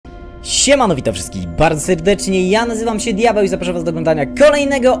Siemano, witam wszystkich bardzo serdecznie, ja nazywam się Diabeuu i zapraszam was do oglądania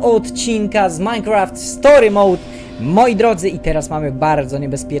kolejnego odcinka z Minecraft Story Mode. Moi drodzy, i teraz mamy bardzo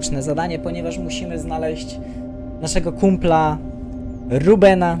niebezpieczne zadanie, ponieważ musimy znaleźć naszego kumpla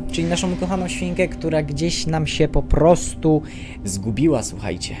Rubena, czyli naszą ukochaną świnkę, która gdzieś nam się po prostu zgubiła,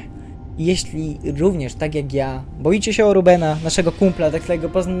 słuchajcie. I jeśli również, tak jak ja, boicie się o Rubena, naszego kumpla, tak którego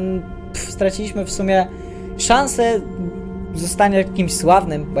straciliśmy w sumie szansę zostanie kimś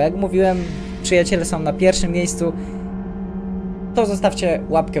sławnym, bo jak mówiłem, przyjaciele są na pierwszym miejscu, to zostawcie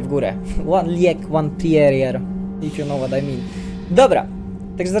łapkę w górę. One leg, one terrier, if you know what I mean. Dobra,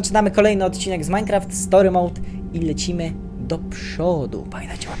 także zaczynamy kolejny odcinek z Minecraft Story Mode i lecimy do przodu.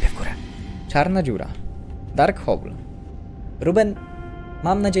 Pamiętajcie, łapkę w górę. Czarna dziura. Dark hole. Ruben,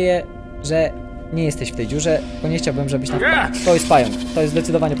 mam nadzieję, że nie jesteś w tej dziurze, bo nie chciałbym, żebyś tam wpadł. To jest pająk, to jest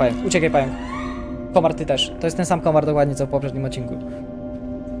zdecydowanie pająk. Uciekaj, pająk. Komar, ty też. To jest ten sam komar dokładnie co w poprzednim odcinku.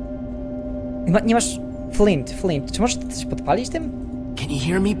 Nie masz... Flint. Czy możesz coś podpalić tym? Can you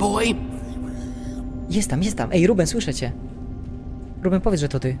hear me, boy? Jest tam. Ej, Ruben, słyszę cię. Ruben, powiedz, że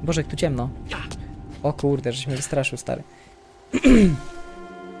to ty. Boże, jak tu ciemno. O kurde, żeś mnie wystraszył, stary.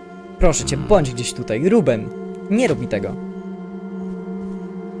 Proszę cię, bądź gdzieś tutaj. Ruben, nie rób mi tego.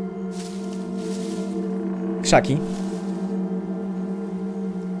 Krzaki.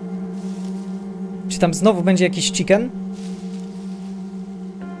 Czy tam znowu będzie jakiś chicken?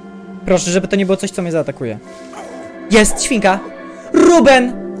 Proszę, żeby to nie było coś, co mnie zaatakuje. Jest! Świnka!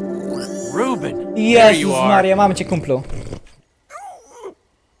 Ruben! Ruben! Jezus Maria, mamy cię, kumplu.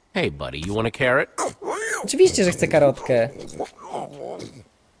 Hey, buddy, you want a carrot? Oczywiście, że chcę karotkę.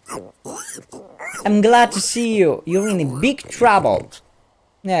 I'm glad to see you. You're in a big trouble.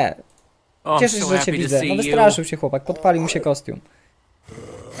 Nie. Cieszę się, że cię widzę. No wystraszył się chłopak, podpalił mu się kostium.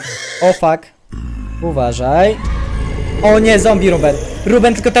 O fuck. Uważaj. O nie, zombie Ruben.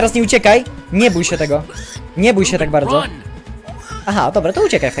 Ruben, tylko teraz nie uciekaj. Nie bój się tego. Nie bój się tak bardzo. Aha, dobra, to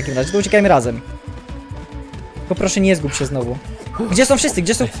uciekaj w takim razie, to uciekajmy razem. Tylko proszę, nie zgub się znowu. Gdzie są wszyscy?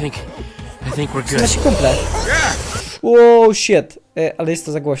 Gdzie są... Są nasi kumple. Wow, shit. Ale jest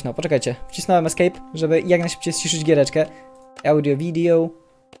to za głośno. Poczekajcie. Wcisnąłem escape, żeby jak najszybciej ściszyć giereczkę. Audio, video.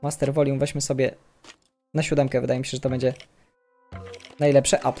 Master volume weźmy sobie na 7. Wydaje mi się, że to będzie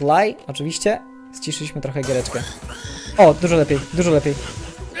najlepsze. Apply, oczywiście. Ściszyliśmy trochę giereczkę. O, dużo lepiej, dużo lepiej.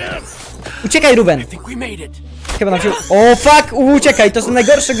 Uciekaj, Ruben! Chyba nam się... O, fuck! Uciekaj, to są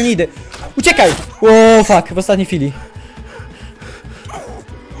najgorsze gnidy. Uciekaj! O, fuck, w ostatniej chwili.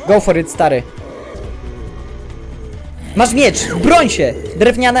 Go for it, stary. Masz miecz, broń się!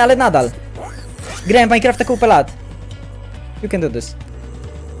 Drewniany, ale nadal. Grałem w Minecrafta kupę lat. You can do this.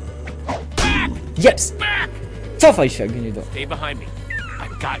 Yes! Cofaj się, gnido.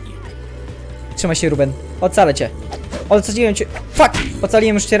 Trzymaj się, Ruben. Ocalę cię. Ocaliłem cię. Fuck!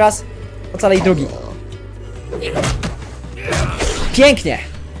 Ocaliłem już cię raz. Ocalę i drugi. Pięknie!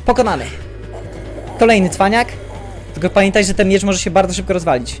 Pokonany. Kolejny cwaniak. Tylko pamiętaj, że ten miecz może się bardzo szybko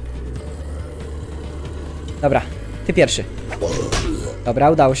rozwalić. Dobra, ty pierwszy.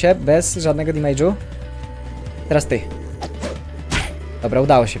 Dobra, udało się. Bez żadnego damage'u. Teraz ty. Dobra,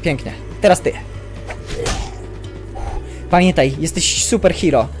 udało się. Pięknie. Teraz ty. Pamiętaj, jesteś super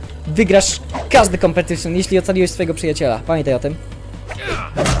hero. Wygrasz każdy competition, jeśli ocaliłeś swojego przyjaciela. Pamiętaj o tym.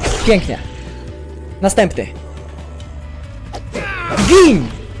 Pięknie. Następny. Gin!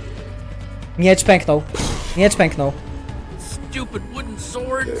 Miecz pęknął. Miecz pęknął.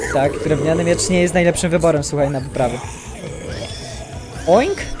 Tak, drewniany miecz nie jest najlepszym wyborem, słuchaj, na wyprawy.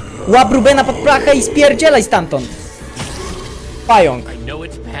 Oink? Łap Rubena pod plachę i spierdzielaj stamtąd. Pająk.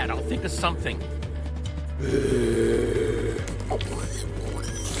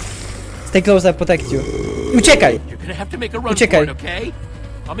 Stay close, I protect you. Uciekaj! Uciekaj!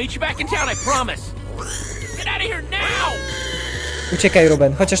 Uciekaj,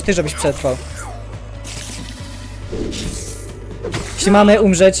 Ruben, chociaż ty, żebyś przetrwał. Jeśli mamy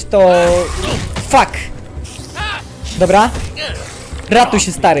umrzeć, to... Fuck! Dobra? Ratuj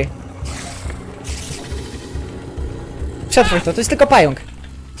się, stary. Przetrwaj to jest tylko pająk.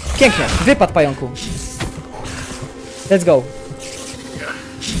 Pięknie, wypadł, pająku. Let's go.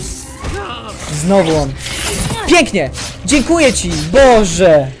 Znowu on. Pięknie! Dziękuję ci,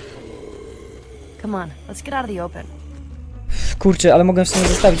 Boże! Kurczę, ale mogłem w sumie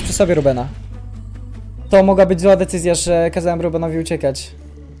zostawić przy sobie Rubena. To mogła być zła decyzja, że kazałem Rubenowi uciekać.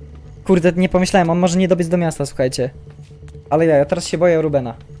 Kurde, nie pomyślałem, on może nie dobiec do miasta, słuchajcie. Ale ja teraz się boję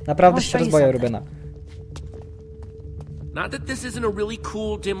Rubena. Naprawdę się teraz boję Rubena. Not that this isn't a really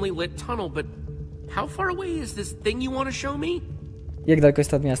cool, dimly lit tunnel, but how far away is this thing you want to show me? Jak daleko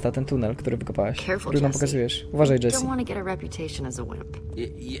jest od miasta, ten tunel, który wykopałeś? Który nam pokazujesz. Uważaj, Jesse.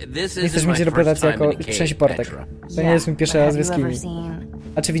 Nie chcesz mieć reputację jako trzęsi portek. To nie jest mój pierwszy raz w jaskini.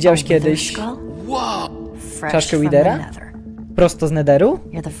 A czy widziałeś kiedyś czaszkę Widera? Prosto z Netheru?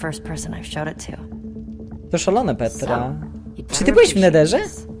 To szalone, Petra. Czy ty byłeś w Netherze?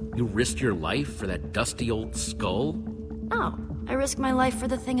 You risked your life for that dusty old skull? Oh, I risk my life for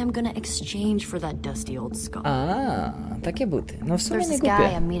the thing I'm gonna exchange for that dusty old skull. A, takie buty. No w sumie There's nie this guy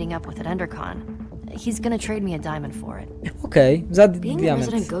głupie. I'm meeting up with at EnderCon. He's gonna trade me a diamond for it. Okej, za Being a diament.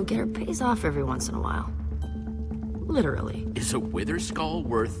 resident go-getter pays off every once in a while. Literally. Is a wither skull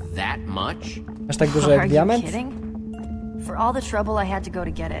worth that much? Aż tak dużo Are jak you diament? kidding? For all the trouble I had to go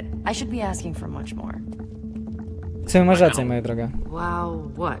to get it, I should be asking for much more. W sumie masz rację, moja droga.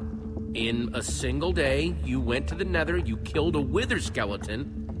 Wow, what? In a single day, you went to the nether, you killed a wither skeleton.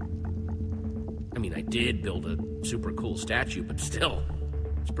 I mean, I did build a super cool statue, but still,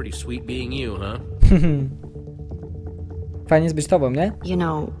 it's pretty sweet being you, huh? Fajnie jest być tobą, nie? You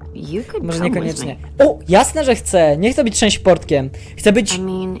know, you could Może come niekoniecznie. with me. O, jasne, że chcę. Nie chcę być trzęść portkiem. Chcę być I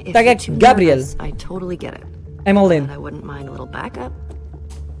mean, if tak you're jak too Gabriel. nervous, I totally get it. I'm all in. But I wouldn't mind a little backup.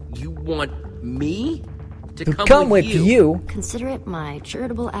 You want me To come with you? Consider it my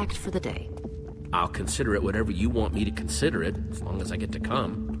charitable act for the day. I'll consider it whatever you want me to consider it, as long as I get to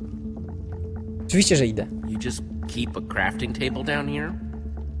come. Oczywiście, że idę. You just keep a crafting table down here?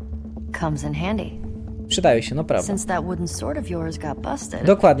 Comes in handy. Przydaje się, no prawda. Since that wooden sword of yours got busted.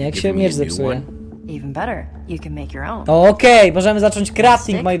 Dokładnie, jak się Give me miecz a new zepsuje. one. Even better, you can make your own. Okej, możemy zacząć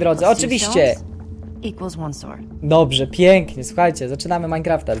crafting, Stick moi drodzy. plus two Oczywiście. stones equals one sword. Dobrze, pięknie. Słuchajcie, zaczynamy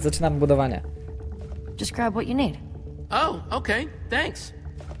Minecrafta, zaczynamy budowanie. Just grab what you need. Oh, okay, thanks.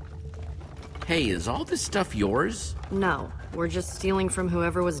 Hey, is all this stuff yours? No, we're just stealing from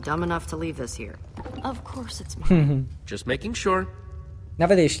whoever was dumb enough to leave this here. Of course it's mine. Just making sure.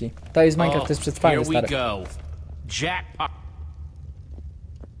 Nawet jeśli. To jest Minecraft, to jest przetrwanie, here we stary. go. Jackpot.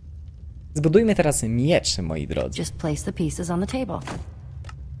 Zbudujmy teraz miecz, moi drodzy. Just place the pieces on the table.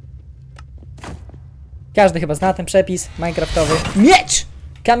 Każdy chyba zna ten przepis minecraftowy. Miecz!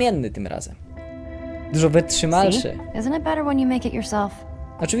 Kamienny tym razem. Dużo wytrzymalszy. See? Isn't it better when you make it yourself?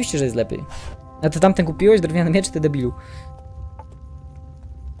 Oczywiście, że jest lepiej. A ty tamten kupiłeś? Drewniany miecz, ty debilu.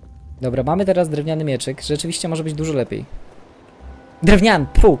 Dobra, mamy teraz drewniany mieczyk. Rzeczywiście może być dużo lepiej. Drewniany,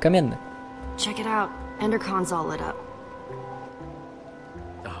 kamienny. Check it out. EnderCon's all lit up.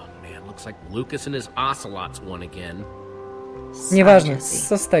 Oh man, looks like Lucas and his ocelots won again. Nieważne, Jesse.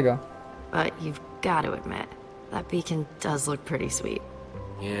 co z tego? But you've got to admit, that beacon does look pretty sweet.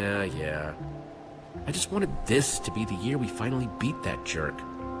 Yeah. I just wanted this to be the year we finally beat that jerk.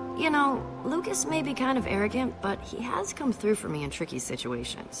 You know, Lucas may be kind of arrogant, but he has come through for me in tricky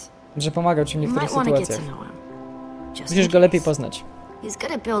situations. Że pomagał ci w You niektórych might want to get to sytuacjach. know him. Just Musisz in go lepiej case. poznać. He's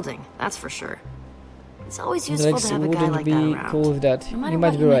good at building, that's for sure. It's always useful Alex to have a guy wouldn't like that be around. cool with that. No You matter might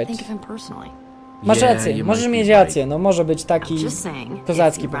what be you might right. think of him personally. Masz Yeah, rację, you możesz might be mieć right. rację, no może być taki Just saying,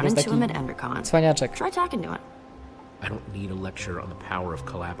 kozacki, if po you run prostu into taki him at EnderCon, cwaniaczek. try talking to him. I don't need a lecture on the power of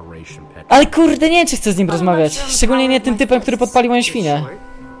collaboration, Petra. Ale kurde, nie wiem, czy chcę z nim rozmawiać. I'm not sure Szczególnie nie how tym my typem, który fists podpalił moją is świnię. short,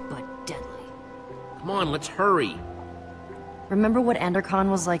 but deadly. Come on, let's hurry. Remember what EnderCon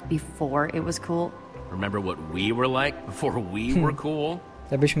was like before it was cool? Remember what we were like before we were cool?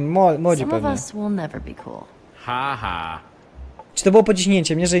 Jakbyśmy młodzi Some of pewnie. us will never be cool. Ha ha. Czy to było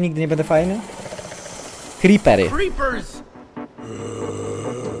pociśnięcie mnie, że nigdy nie będę fajny? Creepery. Creepers!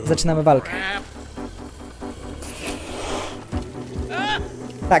 Zaczynamy walkę. Crap.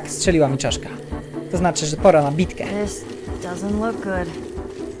 Tak, strzeliła mi czaszka. To znaczy, że pora na bitkę. This doesn't look good.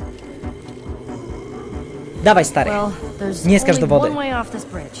 Dawaj, stary. Well, there's Nie skacz do only wody. one way off this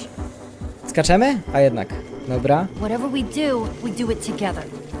bridge. Skaczemy? A jednak. Dobra. Whatever we do it together.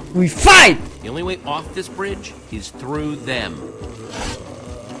 We fight! The only way off this bridge is through them.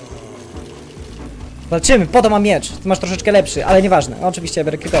 Walczymy, po to mam miecz. Ty masz troszeczkę lepszy, ale nieważne. Oczywiście ja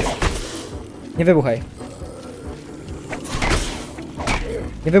biorę creepery. Nie wybuchaj.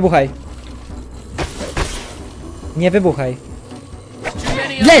 Nie wybuchaj. Nie wybuchaj.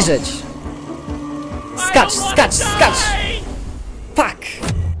 Leżeć! Skacz, skacz, skacz! Fuck!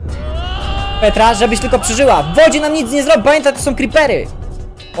 Petra, żebyś tylko przeżyła! W wodzie nam nic nie zrobi, pamiętaj, to są creepery!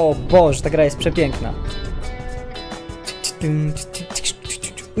 O Boże, ta gra jest przepiękna.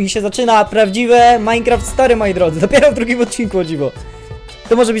 I się zaczyna prawdziwe Minecraft Story, moi drodzy. Dopiero w drugim odcinku, o dziwo.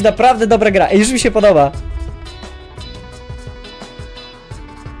 To może być naprawdę dobra gra. Ej, już mi się podoba.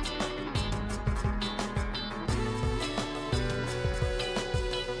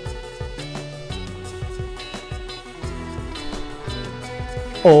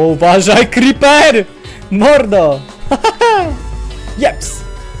 O, uważaj, creeper! Mordo! Jeps!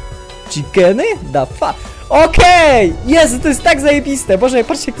 Chickeny? Da fa... Okej! Jezu, to jest tak zajebiste! Boże,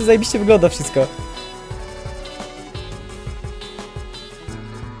 patrzcie jak to zajebiście wygląda wszystko.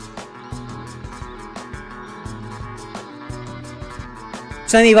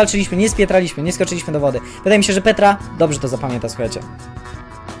 Przynajmniej walczyliśmy, nie spietraliśmy, nie skoczyliśmy do wody. Wydaje mi się, że Petra dobrze to zapamięta, słuchajcie.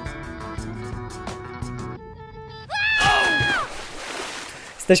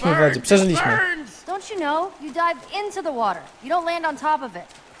 Jesteśmy w wodzie, przeżyliśmy. Don't you know? You dive into the water. You don't land on top of it.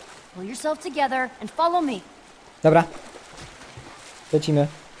 Pull yourself together and follow me. Dobra. Lecimy.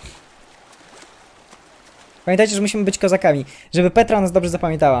 Pamiętajcie, że musimy być kozakami, żeby Petra nas dobrze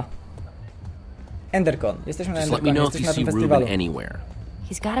zapamiętała. Endercon. Jesteśmy na Just let me Enderconie, know if jesteśmy you na see tym Ruben festiwalu. anywhere.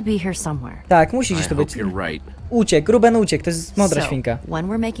 He's gotta be here somewhere. Tak, musi I gdzieś tu być. hope you're right. Uciekł, Ruben uciekł, to jest mądra świnka. when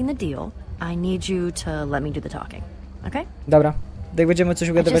we're making the deal, I need you to let me do the talking. Okay? Dobra. Jak będziemy coś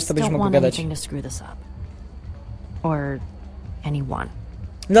I ugadywać, just to będziesz don't mógł want gadać. anything to screw this up. Or anyone.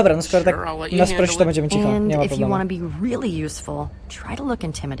 Dobra, no skoro Sure, tak I'll let you nas prosi, to handle it. będziemy cicho, And nie ma if you want problemu. to be really useful, try to look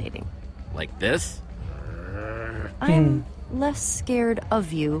intimidating. Like this? I'm less scared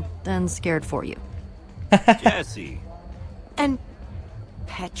of you than scared for you. Jesse. And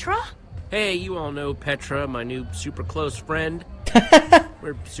Petra? Hey, you all know Petra, my new super close friend.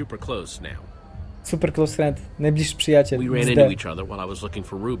 We're super close now. Super close friend, najbliższy przyjaciel. We ran XD. into each other while I was looking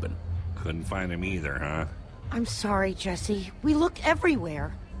for Ruben. Couldn't find him either, huh? I'm sorry, Jesse. We looked everywhere.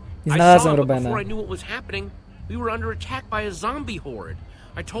 Nie I znalazłem saw him, but Rubena. before I knew what was happening, we were under attack by a zombie horde.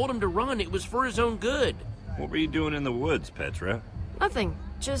 I told him to run. It was for his own good. What were you doing in the woods, Petra? Nothing.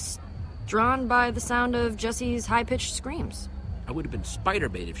 Just drawn by the sound of Jesse's high-pitched screams. I would have been spider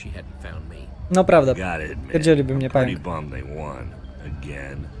bait if she hadn't found me. No prawda. Gotta admit, Pierdzieliby mnie I'm pretty pająk. bummed they won.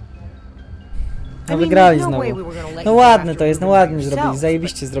 Again. No I mean, wygrali there's no way znowu. we were gonna let No you go ładne after to jest, no Ruben by ładnie zrobili, yourselves,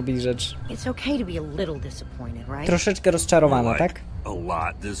 zajebiście zrobili rzecz. but It's okay to be a little disappointed, right? Troszeczkę rozczarowana, Like, tak? a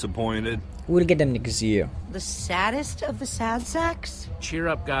lot disappointed. We'll get them next year. The saddest of the sad sacks? Cheer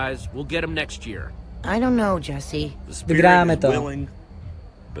up, guys. We'll get him next year. I don't know, Jesse. The spirit Wygramy is to. willing,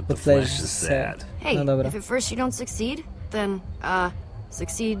 but The the flesh flesh is is sad. sad. Hey, No dobra. if at first you don't succeed, then,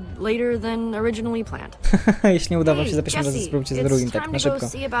 succeed later than originally planned. Jeśli nie uda wam się Hey, za pierwszym razem, Jesse, spróbujcie za it's drugim, tak time na to go szybko.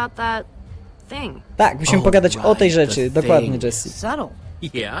 see about that thing. Tak, musimy Oh, pogadać o tej right, rzeczy, the dokładnie, thing. Jessie. Subtle.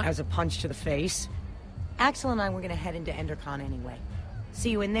 Yeah? As a punch to the face. Axel and I were gonna head into Endercon anyway.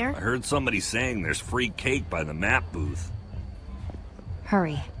 See you in there? I heard somebody saying there's free cake by the map booth.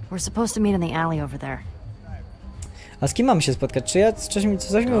 Hurry. We're supposed to meet in the alley over there. A z kim mamy się spotkać? Czy ja coś mi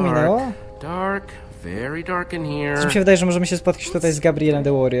ominęło? Dark, very dark in here. Coś mi się wydaje, że możemy się spotkać tutaj z Gabrielem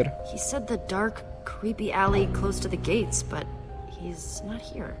the Warrior. He said the dark, creepy alley close to the gates, but he's not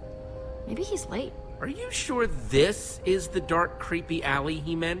here. Maybe he's late. Are you sure this is the dark, creepy alley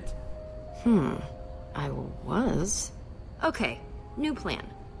he meant? I was. Okay, new plan.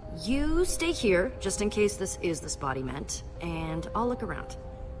 You stay here, just in case this is the spot he meant, and I'll look around.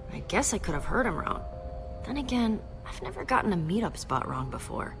 I guess I could have heard him wrong. Then again, I've never gotten a meetup spot wrong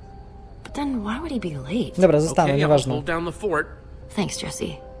before. But then why would he be late? Dobra, zostanę, Okay, I'll nieważne. hold down the fort. Thanks, Jesse.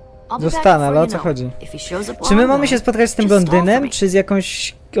 I'll be back Zostanę, ale before o you co know. chodzi? If he shows up Czy my while I'm mamy gone, się spotkać z tym just stall for blondynem, me. czy z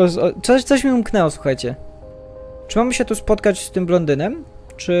jakąś... Coś mi umknęło, słuchajcie. Czy mamy się tu spotkać z tym blondynem,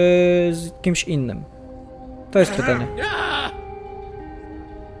 czy z kimś innym? To jest pytanie.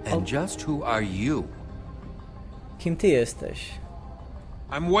 And just who are you? Kim ty jesteś?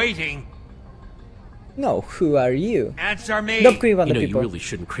 I'm waiting. No, who are you? Answer me. Don't creep on You the know, you people. really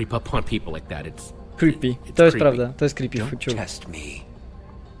shouldn't creep up on people like that. It's Creepy. To jest creepy. prawda, to jest creepy. Don't Fuciu. test me.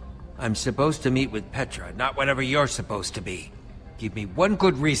 I'm supposed to meet with Petra, not whatever you're supposed to be. Give me one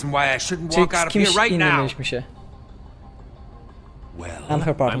good reason why I shouldn't Czyli walk out z of kimś here right innym now. mieliśmy się. Well, I'm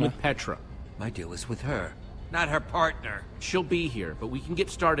her I'm partner. with Petra. my deal is with her, not her partner. She'll be here, but we can get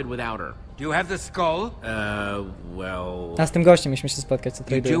started without her. Do you have the skull? Well... A z tym gościem mieliśmy się spotkać, co You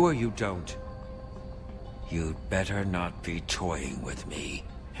traduje. do or you don't. You'd better not be toying with me.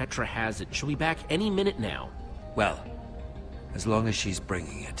 Petra has it. She'll be back any minute now. Well, as long as she's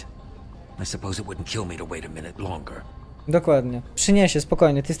bringing it. I suppose it wouldn't kill me to wait a minute longer. Dokładnie. Przyniesie,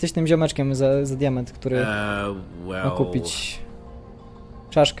 spokojnie. Ty jesteś tym ziomeczkiem za diament, który ma Well... kupić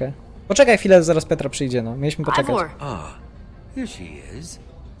czaszkę. Poczekaj chwilę, zaraz Petra przyjdzie, no. Mieliśmy poczekać. Ivor, Ah, here she is.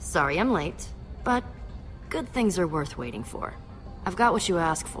 sorry I'm late, but good things are worth waiting for. I've got what you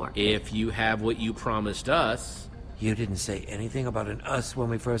asked for. If you have what you promised us... You didn't say anything about an us when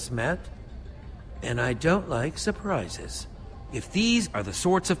we first met? And I don't like surprises. If these are the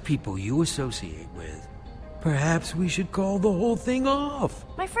sorts of people you associate with, perhaps we should call the whole thing off.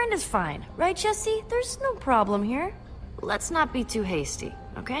 My friend is fine, right, Jesse? There's no problem here. Let's not be too hasty,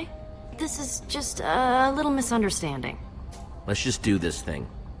 okay? This is just a little misunderstanding. Let's just do this thing.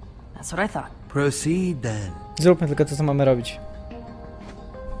 That's what I thought. Proceed then. Zróbmy tylko to, co mamy robić.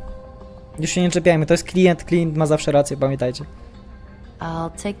 Już się nie czepiajmy, to jest klient, klient ma zawsze rację, pamiętajcie. I'll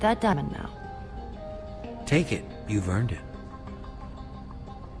take that diamond now. Take it. You've earned it.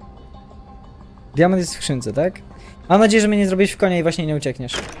 Diamant jest w skrzynce, tak? Mam nadzieję, że mnie nie zrobisz w konia i właśnie nie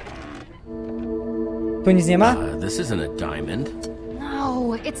uciekniesz. Tu nic nie ma? This isn't a diamond. No,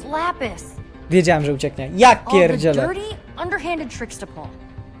 it's lapis. Wiedziałem, że ucieknie. Jak All the pierdzielę. dirty, underhanded tricks to pull.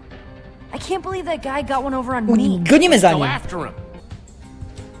 I can't believe that guy got one over on me. Gonimy za Go nim. after him.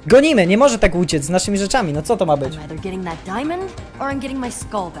 Gonimy, nie może tak uciec z naszymi rzeczami. No co to ma być? I'm either getting that diamond, or I'm getting my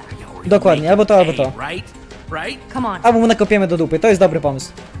skull back. Dokładnie, albo to, albo to. Right? Right? Come on. Albo mu nakopiemy do dupy, to jest dobry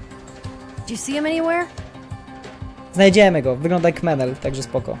pomysł. Do you see him anywhere? Znajdziemy go, wygląda jak menel, także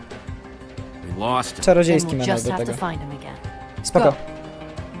spoko. We lost him. Then Czarodziejski we'll menel just do have to tego. find him again. Spoko. Go.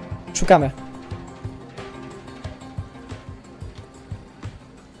 Szukamy.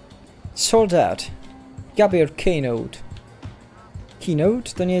 Sold out. Gabriel Keynote.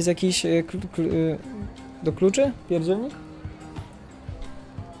 Keynote? To nie jest jakiś do kluczy? Pierdzielnik?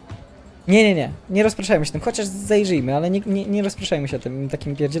 Nie. Nie rozpraszajmy się tym, chociaż zajrzyjmy, ale nie rozpraszajmy się tym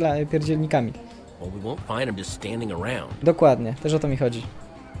takimi pierdzielnikami. Well, we won't find him just standing around. Dokładnie, też o to mi chodzi.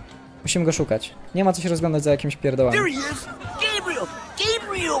 Musimy go szukać. Nie ma co się rozglądać za jakimś pierdołami. There he is! Gabriel!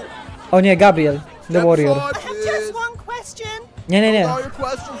 Gabriel! O nie, Gabriel, The Warrior. Just one question. Nie. All your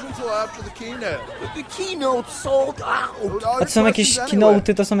questions until after the keynote. The keynote sold out. A to są jakieś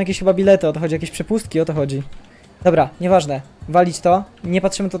keynote'y, to są jakieś chyba bilety, o to chodzi, jakieś przepustki, o to chodzi. Dobra, nieważne. Walić to. Nie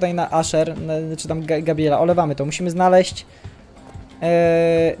patrzymy tutaj na Asher, czy tam Gabriela. Olewamy to. Musimy znaleźć...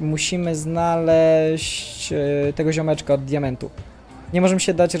 tego ziomeczka od diamentu. Nie możemy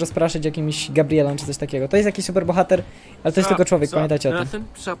się dać rozpraszyć jakimś Gabrielem czy coś takiego. To jest jakiś super bohater, ale to jest tylko człowiek, pamiętajcie o tym. Nothing?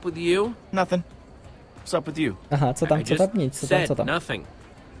 What's up with you? Nothing. What's up with you? Aha, co tam, I co tam? just Nic, co said tam? nothing.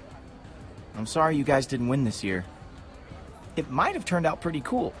 I'm sorry you guys didn't win this year. It might have turned out pretty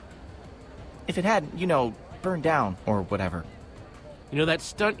cool. If it hadn't, you know, burned down or whatever. You know, that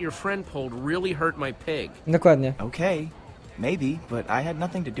stunt your friend pulled really hurt my pig. Dokładnie. Okay, maybe, but I had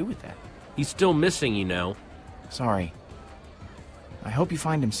nothing to do with that. He's still missing, you know. Sorry. I hope you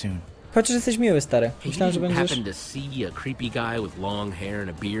find him soon. Chociaż jesteś miły, stary. Hey, you Myślałem, że didn't będziesz... happen to see a creepy guy with long hair and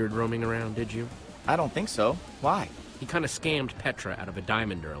a beard roaming around, did you? I don't think so. Why? He kind of scammed Petra out of a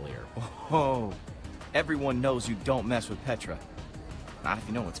diamond earlier. Oh, everyone knows you don't mess with Petra. Not if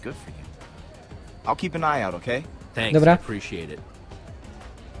you know what's good for you. I'll keep an eye out, okay? Thanks, Dobra. I appreciate it.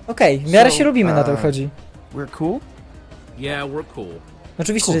 Okej, w miarę So, się lubimy, na to chodzi. We're cool? Yeah, we're cool.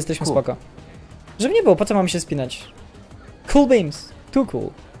 Oczywiście, Cool, że jesteśmy cool. spoko. Żeby nie było, po co mamy się spinać? Cool beams. Too cool.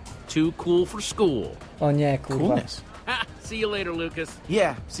 Too cool for school. O nie, kurwa. Coolness. Ha! See you later, Lucas.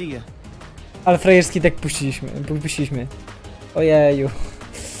 Yeah, see ya. Ale frajerski deck puściliśmy. Ojeju.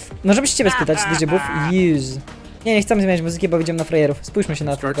 No żeby się ciebie spytać, Diabeuu, use. Nie chcemy zmieniać muzyki, bo widzimy na frajerów. Spójrzmy się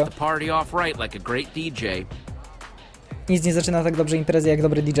na to Starts tylko. the party off right like a great DJ. Nic nie zaczyna tak dobrze imprezy jak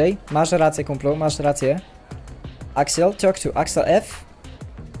dobry DJ. Masz rację, kumplu, masz rację. Axel, talk to Axel F.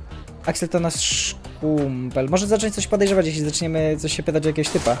 Axel to nasz kumpel. Może zacząć coś podejrzewać, jeśli zaczniemy coś się pytać o jakiegoś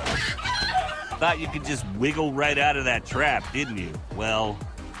typa. Thought you could just wiggle right out of that trap, didn't you? Well,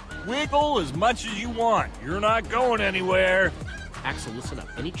 wiggle as much as you want. You're not going anywhere. Axel, listen up.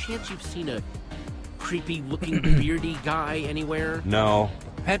 Any chance you've seen a creepy-looking beardy guy anywhere? No.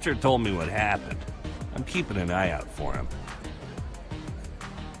 Petra told me what happened. I'm keeping an eye out for him.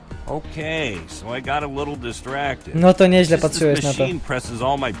 Okay, so I got a little distracted. No to nieźle Just patrzyłeś this na to. machine presses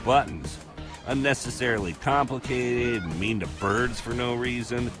all my buttons. Unnecessarily complicated and mean to birds for no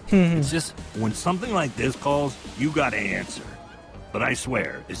reason. It's just, when something like this calls, you gotta answer. But I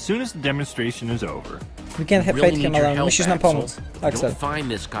swear, as soon as the demonstration is over, We can't Really fight need him your alone. help, Musisz nam Axel. pomóc. If we Axel. don't find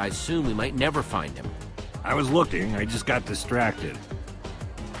this guy soon, we might never find him. I was looking, I just got distracted.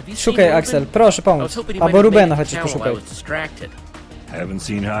 Have you seen Szukaj, Ruben? Axel, proszę I was pomóc. hoping he might Albo have Rubena made it chociaż to town while I poszukaj. was distracted. Haven't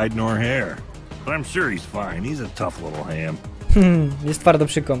seen hide nor hair. But I'm sure he's fine. He's a tough little ham. Jest twardo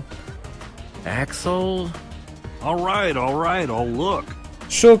przykom. Axel? All right, I'll look.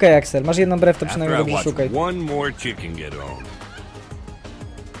 Szukaj, Axel. Masz jedną brew, to After przynajmniej I dobrze watch szukaj. one more chicken get owned.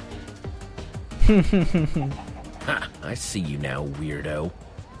 Ha, I see you now, weirdo.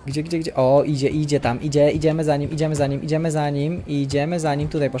 Gdzie? O, idzie tam, idziemy za nim,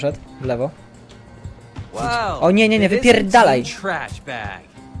 tutaj poszedł, w lewo. Wow. O nie, wypierdalaj! Trash bag.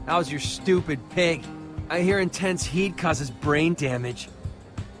 That was your stupid pig. I hear intense heat causes brain damage.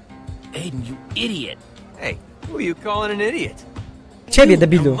 Aiden, you idiot! Hey, who are you calling an idiot? Ciebie,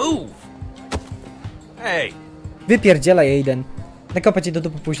 debilu! Move! Hey, Wypierdzielaj, Aiden. Nakopać cię do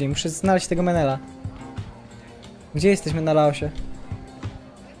dupy później, muszę znaleźć tego menela. Gdzie jesteśmy na Laosie?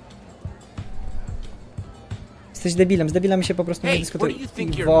 Jesteś debilem, z debilami się po prostu nie dyskutuje.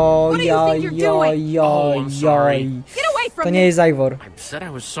 To nie jest Ivor.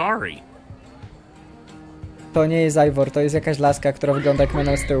 To nie jest Ivor, to jest jakaś laska, która wygląda jak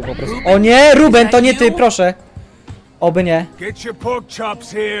menel z tyłu po prostu. O nie, Ruben, to nie ty, proszę! Oby nie.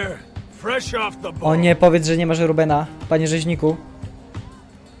 O nie, powiedz, że nie masz Rubena, panie rzeźniku.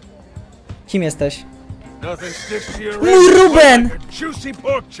 Kim jesteś? Mój Ruben!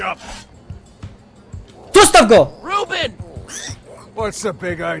 Zostaw go! Ruben! What's the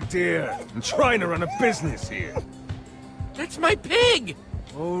big idea? I'm trying to run a business here. That's my pig!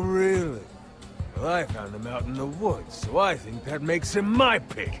 Oh, really? Well, I found him out in the woods, so I think that makes him my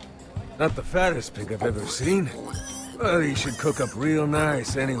pig. Not the fattest pig I've ever seen. Well, he should cook up real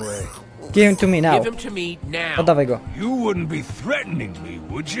nice anyway. Give him to me now. Give him to me now. Oddawaj go. You wouldn't be threatening me,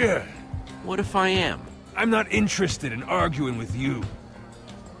 would you? What if I am? I'm not interested in arguing with you.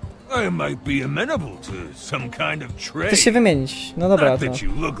 I might be amenable to some kind of trade. Chcesz się wymienić. No dobra, Not to. that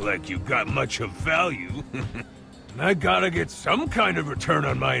you look like you got much of value. I gotta get some kind of return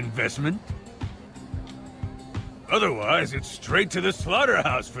on my investment. Otherwise, it's straight to the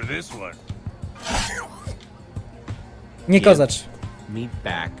slaughterhouse for this one. Nie kozacz. Me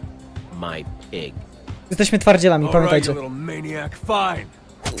back my pig. Jesteśmy twardzielami, All right, pamiętajcie. you little maniac. Fine.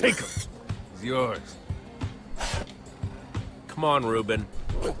 Take him. He's yours. Come on, Ruben.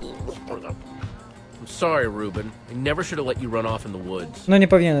 I'm sorry, Ruben. I never should have let you run off in the woods. No nie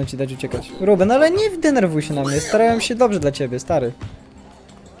powinienem ci dać uciekać. Ruben, ale nie denerwuj się na mnie. Starałem się dobrze dla ciebie, stary.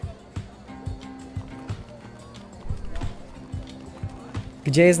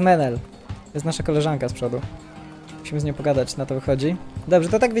 Gdzie jest Menel? Jest nasza koleżanka z przodu. Musimy z nią pogadać, na to wychodzi. Dobrze,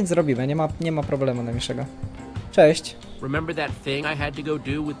 to tak więc zrobimy. Nie ma problemu najmniejszego. Cześć. Remember that thing I had to go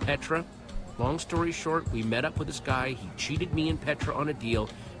do with Petra? Long story short, we met up with this guy, he cheated me and Petra on a deal,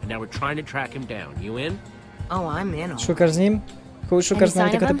 and now we're trying to track him down. You in? Oh, I'm in. Szukasz z nim? Szukasz z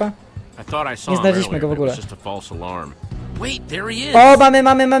nami tego typa? I thought I saw Nie him znaleźliśmy earlier, go w but it ogóle. was just a false alarm. Wait, there he is! O,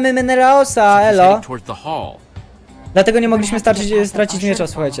 mamy Menelaosa, He's elo. heading towards the hall. Dlatego nie mogliśmy stracić miecza,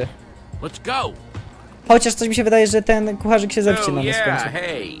 słuchajcie. Let's go! Chociaż coś mi się wydaje, że ten kucharzyk się zemści na nas w końcu.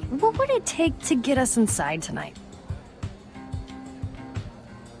 Hey! What would it take to get us inside tonight?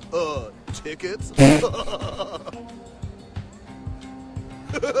 Tickets?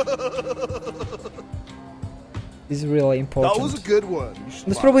 Is really important. That was a good one.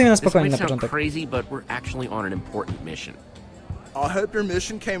 No spróbujmy na This spokojnie might na sound początek. crazy, but we're actually on an important mission. I hope your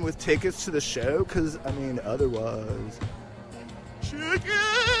mission came with tickets to the show, because, I mean, otherwise...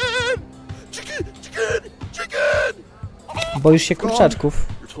 Chicken! Chicken! Chicken! Chicken! Boisz się kurczaczków.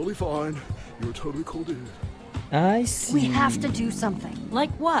 You're totally fine. You're a totally cool dude. I see. We have to do something.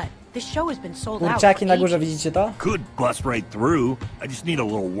 Like what? This show has been sold out. Kurczaki for na górze, ages. widzicie to? Could bust right through. I just need a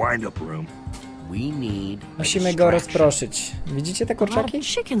little wind-up room. We need a Musimy go distraction. rozproszyć. Widzicie te A lot kurczaki? of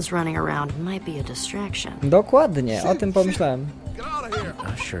chickens running around might be a distraction. Dokładnie, o tym pomyślałem. Get out of here!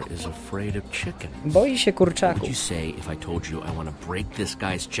 Usher is afraid of chickens. Boi się What would kurczaków. you say if I told you I want to break this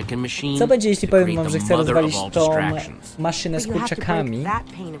guy's chicken machine? Co będzie, jeśli to powiem create wam, the że chcę mother rozwalić of all tą distractions? maszynę z But you have to break kurczakami? that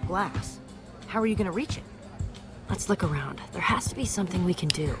pane of glass. How are you gonna reach it? Let's look around. There has to be something we can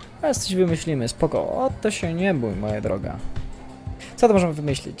do. Teraz coś wymyślimy, spoko. O, to się nie bój, moja droga. Co to możemy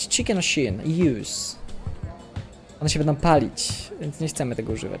wymyślić? Chicken machine, use. One się będą palić, więc nie chcemy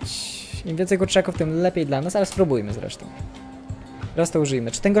tego używać. Im więcej kurczaków, tym lepiej dla nas, ale spróbujmy zresztą. Teraz to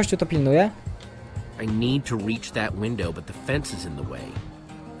użyjmy. Czy ten gościu to pilnuje? I need to reach that window, but the fence is in the way.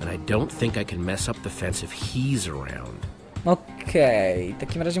 And I don't think I can mess up the fence if he's around. Okej, w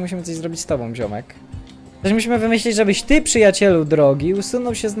takim razie musimy coś zrobić z tobą, ziomek. Też musimy wymyślić, żebyś ty, przyjacielu drogi,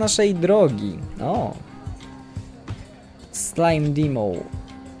 usunął się z naszej drogi. O. Slime demo.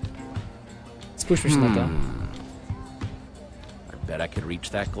 Spójrzmy się na to. I bet I could reach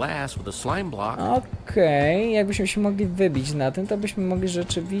that glass with a slime block. Okej, jakbyśmy się mogli wybić na tym, to byśmy mogli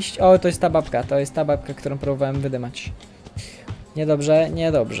rzeczywiście... O, to jest ta babka, którą próbowałem wydymać. Niedobrze,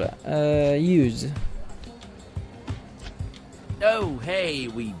 niedobrze. Use. Oh, hey,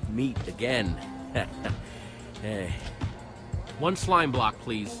 we meet again. Hey. One slime block,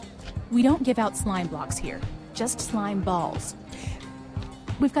 please. We don't give out slime blocks here, just slime balls.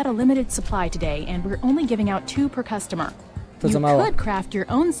 We've got a limited supply today, and we're only giving out 2 per customer. To za You mało. could craft your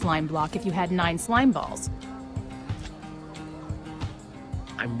own slime block if you had 9 slime balls.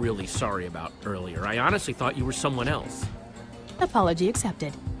 I'm really sorry about earlier. I honestly thought you were someone else. Apology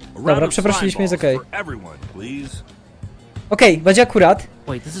accepted. A round Dobra, of przeprosiliśmy, slime jest balls okej. for everyone, please. Okej, będzie akurat.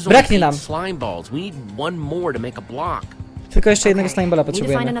 Wait, this is Braknie only nam. 8 slime balls. We need one more to make a block. Tylko jeszcze jednego slime balla Need to find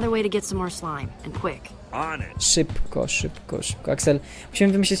potrzebujemy. another way to get some more slime, and quick. Szybko. Axel,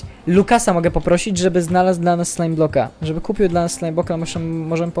 musimy wymyślić... Lukasa mogę poprosić, żeby znalazł dla nas slime blocka. Żeby kupił dla nas slime blocka,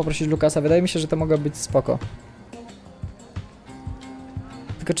 możemy poprosić Lukasa. Wydaje mi się, że to mogło być spoko.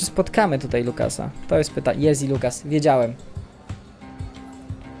 Tylko czy spotkamy tutaj Lukasa? To jest pytanie. Jest i Lukas, wiedziałem.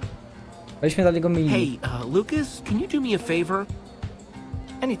 Byliśmy dla niego mili. Hey, Lucas, can you do me a favor?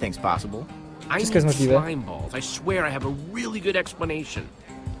 Anything's possible. I Wszystko jest need możliwe. slime balls. I swear I have a really good explanation.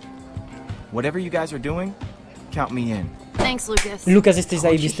 Whatever you guys are doing, count me in. Thanks, Lucas. Lukas, jesteś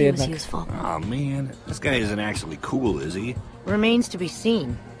Told you zajebisty he was jednak. useful. Oh man, this guy isn't actually cool, is he? Remains to be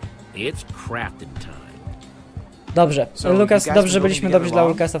seen. It's crafting time. Dobrze, So, Lukas, you guys dobrze, że been byliśmy together dobrzy dla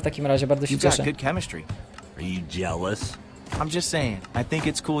long? Lukasa w takim razie, bardzo się You've got cieszę. good chemistry. Are you jealous? I'm just saying, I think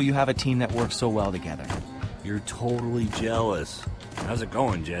it's cool you have a team that works so well together. You're totally jealous. How's it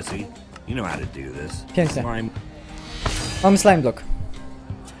going, Jesse? You know how to do this. Pięknie. Slime. Mamy slime block.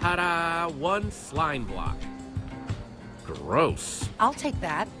 Ta-da! One slime block. Gross. I'll take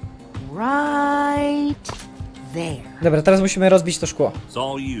that. Right there. Dobra, teraz musimy rozbić to szkło. It's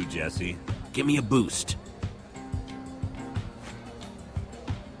all you, Jesse. Give me a boost.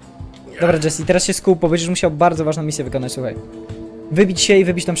 Dobra, Jesse, teraz się skup, bo będziesz musiał bardzo ważną misję wykonać, słuchaj. Wybić się i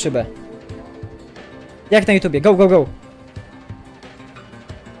wybić tą szybę. Jak na YouTubie, go!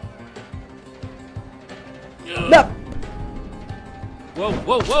 No!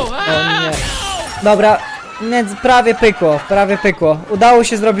 Whoa! O Ah! nie. Dobra, nie, prawie pykło. Udało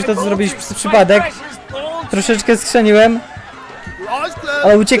się zrobić to, co zrobiliśmy przez przypadek. Troszeczkę skrzeniłem.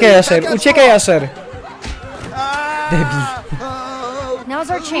 Ale uciekaj, Asher! Debil.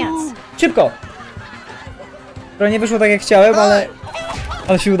 Now's our chance. Szybko! Nie wyszło tak jak chciałem, ale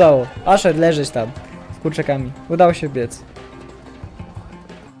się udało. Asher, leżysz tam z kurczakami. Udało się biec.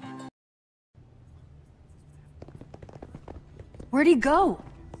 Where'd he go?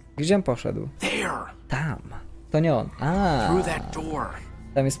 Gdzie on poszedł? There. Tam. To nie on. Through that door.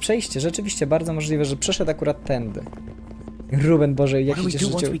 Tam jest przejście. Rzeczywiście bardzo możliwe, że przeszedł akurat tędy. Ruben, Boże, jak What do się we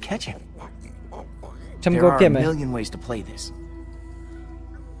do once cieszę. we catch him? Czemu There go are a łapiemy? million ways to play this.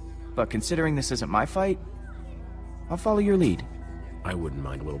 But considering this isn't my fight, I'll follow your lead. I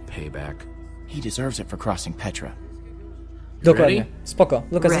wouldn't mind a little payback. He deserves it for crossing Petra. Dokładnie. Ready? Spoko.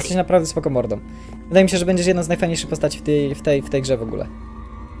 Lukas, jesteś naprawdę spoko mordą. Wydaje mi się, że będziesz jedną z najfajniejszych postaci w tej grze w ogóle.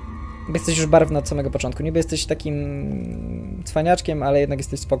 Bo jesteś już barwny od samego początku. Niby jesteś takim cwaniaczkiem, ale jednak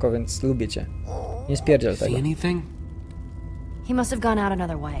jesteś spoko, więc lubię cię. Nie spierdziel See tego. anything? He must have gone out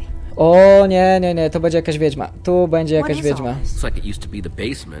another way. O nie, to będzie jakaś wiedźma. Tu będzie What jakaś is wiedźma. all this? Looks like it used to be the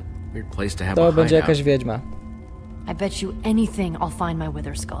basement. Weird place to have a To będzie hideout. jakaś wiedźma. I bet you anything I'll find my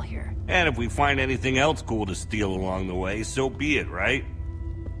wither skull here. And if we find anything else cool to steal along the way, so be it, right?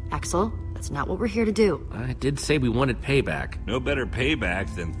 Axel, that's not what we're here to do. I did say we wanted payback. No better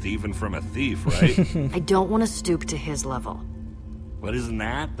payback than thieving from a thief, right? I don't want to stoop to his level. But isn't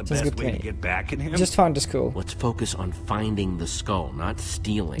that the Sounds best good to way me. to get back at him? Just found this cool. Let's focus on finding the skull, not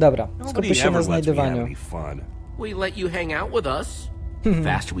stealing. Dobra, Nobody skupmy się ever na lets me have znajdowaniu. any fun. We let you hang out with us. The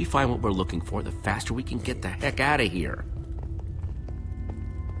faster we find what we're looking for, the faster we can get the heck out of here.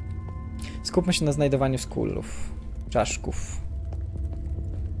 Skupmy się na znajdowaniu skulów, czaszków.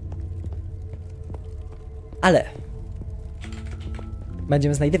 Ale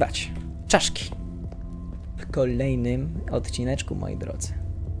będziemy znajdywać czaszki w kolejnym odcineczku, moi drodzy.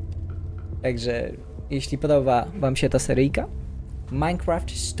 Także jeśli podoba wam się ta seryjka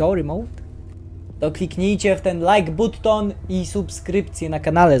Minecraft Story Mode, to kliknijcie w ten like button i subskrypcję na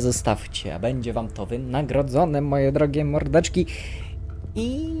kanale zostawcie, a będzie wam to wynagrodzone, moje drogie mordeczki.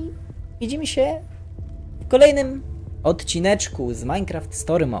 I widzimy się w kolejnym odcineczku z Minecraft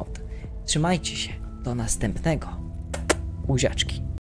Story Mode. Trzymajcie się, do następnego. Buziaczki.